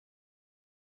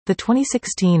The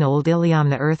 2016 Old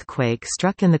Iliamna earthquake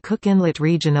struck in the Cook Inlet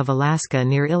region of Alaska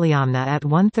near Iliamna at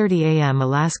 1:30 a.m.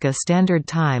 Alaska Standard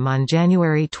Time on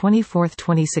January 24,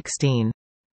 2016.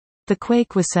 The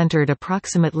quake was centered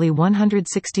approximately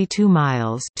 162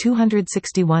 miles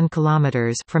 (261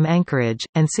 kilometers) from Anchorage,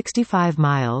 and 65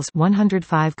 miles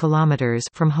 (105 kilometers)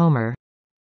 from Homer.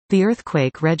 The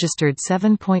earthquake registered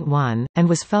 7.1, and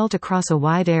was felt across a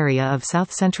wide area of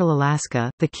south-central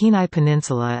Alaska, the Kenai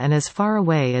Peninsula and as far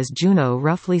away as Juneau,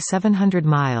 roughly 700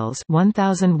 miles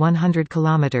 1,100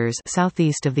 kilometers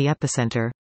southeast of the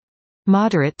epicenter.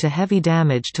 Moderate to heavy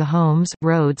damage to homes,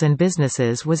 roads and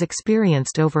businesses was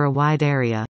experienced over a wide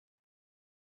area.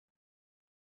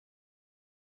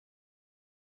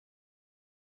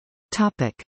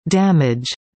 Damage.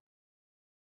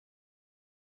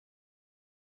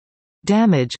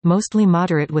 Damage, mostly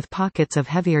moderate with pockets of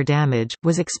heavier damage,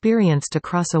 was experienced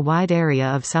across a wide area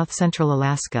of south-central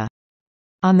Alaska.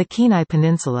 On the Kenai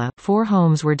Peninsula, 4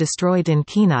 homes were destroyed in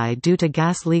Kenai due to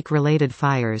gas leak-related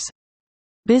fires.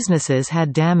 Businesses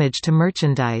had damage to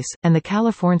merchandise, and the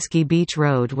Californsky Beach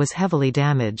Road was heavily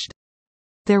damaged.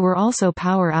 There were also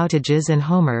power outages in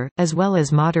Homer, as well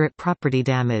as moderate property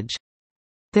damage.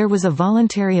 There was a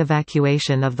voluntary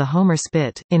evacuation of the Homer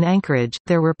Spit. In Anchorage,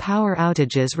 there were power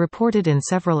outages reported in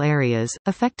several areas,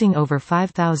 affecting over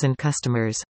 5,000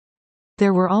 customers.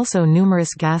 There were also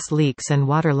numerous gas leaks and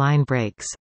water line breaks.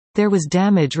 There was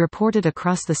damage reported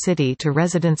across the city to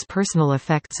residents' personal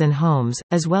effects in homes,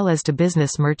 as well as to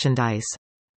business merchandise.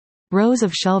 Rows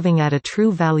of shelving at a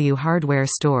True Value hardware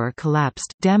store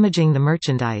collapsed, damaging the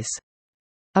merchandise.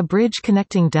 A bridge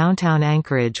connecting downtown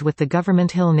Anchorage with the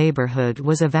Government Hill neighborhood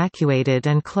was evacuated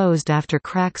and closed after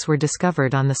cracks were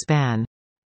discovered on the span.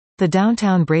 The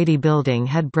downtown Brady building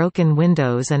had broken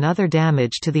windows and other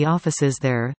damage to the offices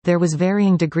there. There was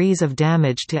varying degrees of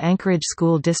damage to Anchorage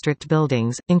School District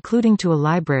buildings, including to a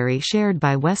library shared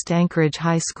by West Anchorage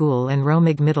High School and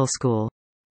Romig Middle School.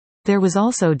 There was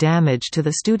also damage to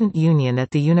the Student Union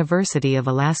at the University of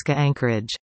Alaska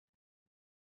Anchorage.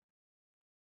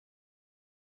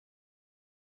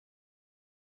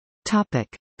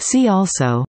 See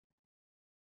also: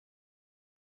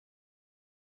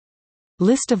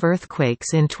 List of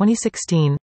earthquakes in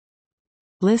 2016,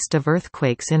 List of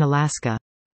earthquakes in Alaska.